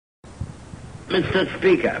Mr.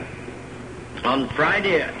 Speaker, on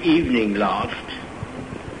Friday evening last,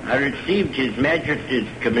 I received His Majesty's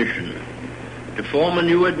commission to form a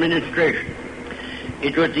new administration.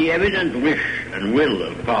 It was the evident wish and will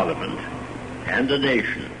of Parliament and the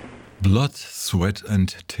nation. Blood, Sweat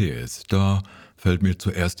and Tears. Da fällt mir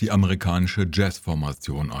zuerst die amerikanische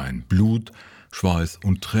Jazzformation ein. Blut, Schweiß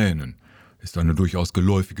und Tränen ist eine durchaus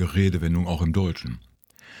geläufige Redewendung auch im Deutschen.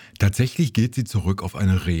 Tatsächlich geht sie zurück auf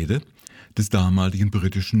eine Rede des damaligen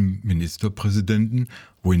britischen Ministerpräsidenten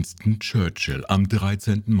Winston Churchill am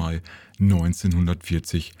 13. Mai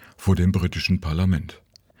 1940 vor dem britischen Parlament.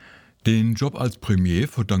 Den Job als Premier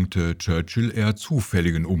verdankte Churchill eher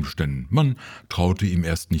zufälligen Umständen. Man traute ihm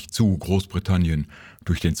erst nicht zu, Großbritannien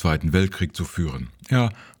durch den Zweiten Weltkrieg zu führen.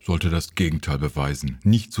 Er sollte das Gegenteil beweisen,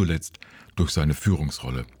 nicht zuletzt durch seine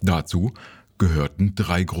Führungsrolle. Dazu gehörten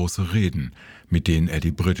 3 große Reden, mit denen er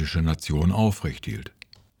die britische Nation aufrecht hielt.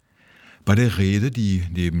 Bei der Rede, die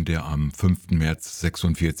neben der am 5. März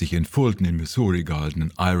 1946 in Fulton in Missouri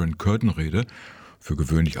gehaltenen Iron Curtain Rede, für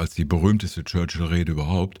gewöhnlich als die berühmteste Churchill-Rede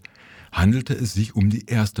überhaupt, handelte es sich um die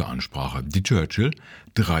erste Ansprache, die Churchill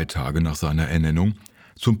 3 Tage nach seiner Ernennung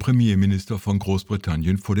zum Premierminister von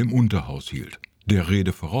Großbritannien vor dem Unterhaus hielt. Der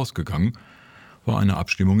Rede vorausgegangen war eine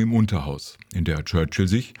Abstimmung im Unterhaus, in der Churchill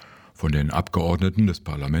sich von den Abgeordneten des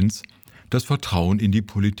Parlaments das Vertrauen in die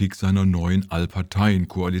Politik seiner neuen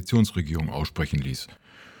Allparteien-Koalitionsregierung aussprechen ließ,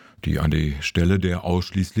 die an die Stelle der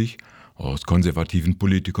ausschließlich aus konservativen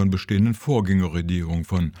Politikern bestehenden Vorgängerregierung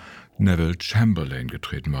von Neville Chamberlain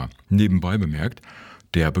getreten war. Nebenbei bemerkt,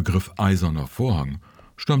 der Begriff Eiserner Vorhang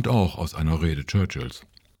stammt auch aus einer Rede Churchills.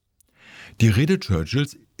 Die Rede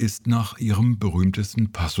Churchills ist nach ihrem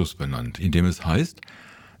berühmtesten Passus benannt, in dem es heißt: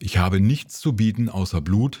 Ich habe nichts zu bieten außer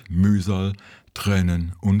Blut, Mühsal,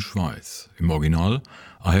 Tränen und Schweiß. Im Original: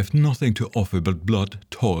 I have nothing to offer but blood,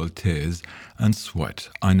 toil, tears and sweat.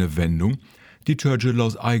 Eine Wendung, die Churchill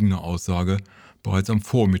aus eigener Aussage bereits am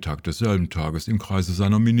Vormittag desselben Tages im Kreise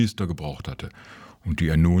seiner Minister gebraucht hatte und die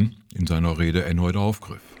er nun in seiner Rede erneut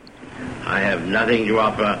aufgriff. I have nothing to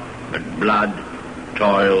offer but blood,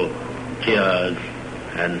 toil, tears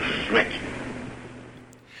and sweat.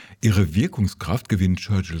 Ihre Wirkungskraft gewinnt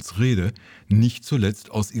Churchills Rede nicht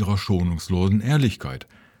zuletzt aus ihrer schonungslosen Ehrlichkeit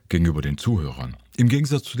gegenüber den Zuhörern. Im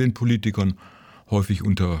Gegensatz zu den Politikern häufig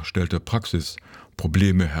unterstellte Praxis,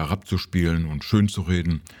 Probleme herabzuspielen und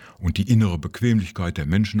schönzureden und die innere Bequemlichkeit der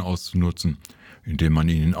Menschen auszunutzen, indem man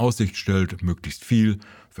ihnen in Aussicht stellt, möglichst viel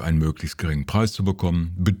für einen möglichst geringen Preis zu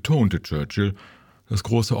bekommen, betonte Churchill, dass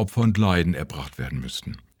große Opfer und Leiden erbracht werden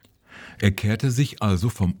müssten. Er kehrte sich also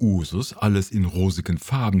vom Usus, alles in rosigen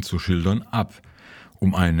Farben zu schildern, ab,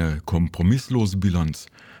 um eine kompromisslose Bilanz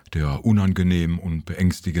der unangenehmen und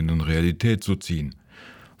beängstigenden Realität zu ziehen,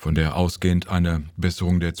 von der ausgehend eine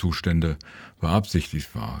Besserung der Zustände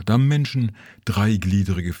beabsichtigt war. Da Menschen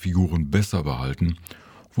dreigliedrige Figuren besser behalten,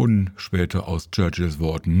 wurden später aus Churchills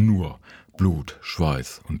Worten nur Blut,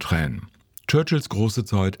 Schweiß und Tränen. Churchills große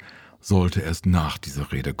Zeit sollte erst nach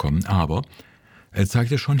dieser Rede kommen, aber er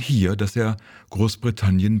zeigte schon hier, dass er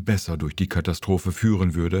Großbritannien besser durch die Katastrophe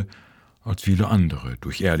führen würde als viele andere,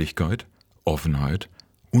 durch Ehrlichkeit, Offenheit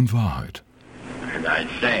und Wahrheit. And I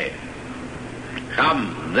say, come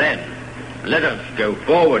then, let us go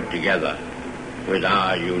forward together with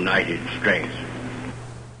our united strength.